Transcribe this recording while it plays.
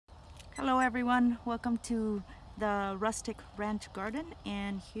Hello everyone, welcome to the rustic ranch garden,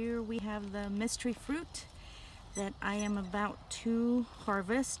 and here we have the mystery fruit that I am about to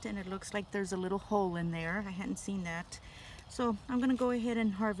harvest, and it looks like there's a little hole in there. I hadn't seen that, so I'm gonna go ahead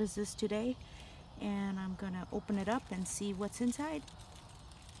and harvest this today, and I'm gonna open it up and see what's inside.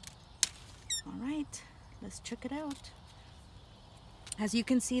 All right, let's check it out. As you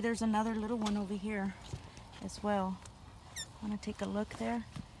can see, there's another little one over here as well. I want to take a look there.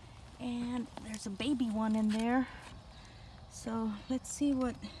 And there's a baby one in there. So let's see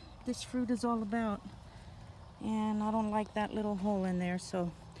what this fruit is all about. And I don't like that little hole in there,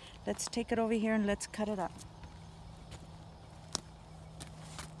 so let's take it over here and let's cut it up.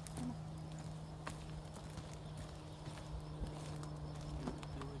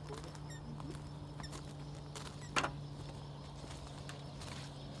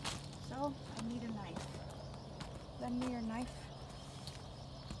 So I need a knife. Lend me your knife.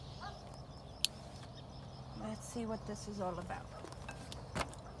 Let's see what this is all about.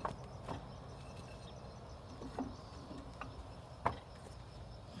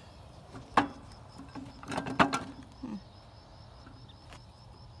 I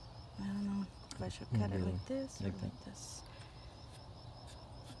don't know if I should cut it like this or like this.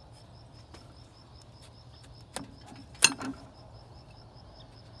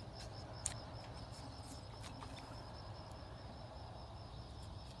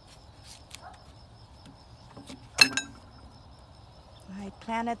 I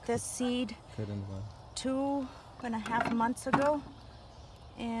planted this seed 2.5 months ago,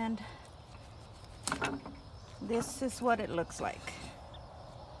 and this is what it looks like.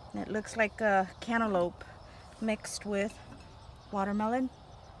 It looks like a cantaloupe mixed with watermelon.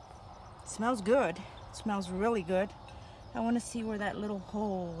 It smells good. It smells really good. I want to see where that little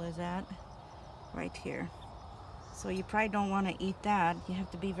hole is at. Right here. So you probably don't want to eat that. You have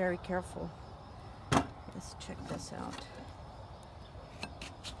to be very careful. Let's check this out.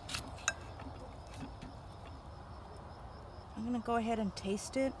 I'm gonna go ahead and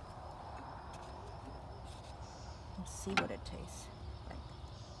taste it and see what it tastes like.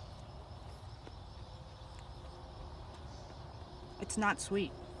 It's not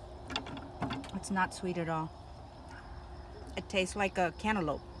sweet. It's not sweet at all. It tastes like a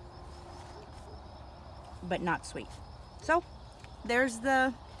cantaloupe, but not sweet. So there's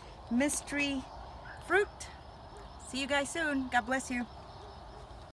the mystery fruit. See you guys soon. God bless you.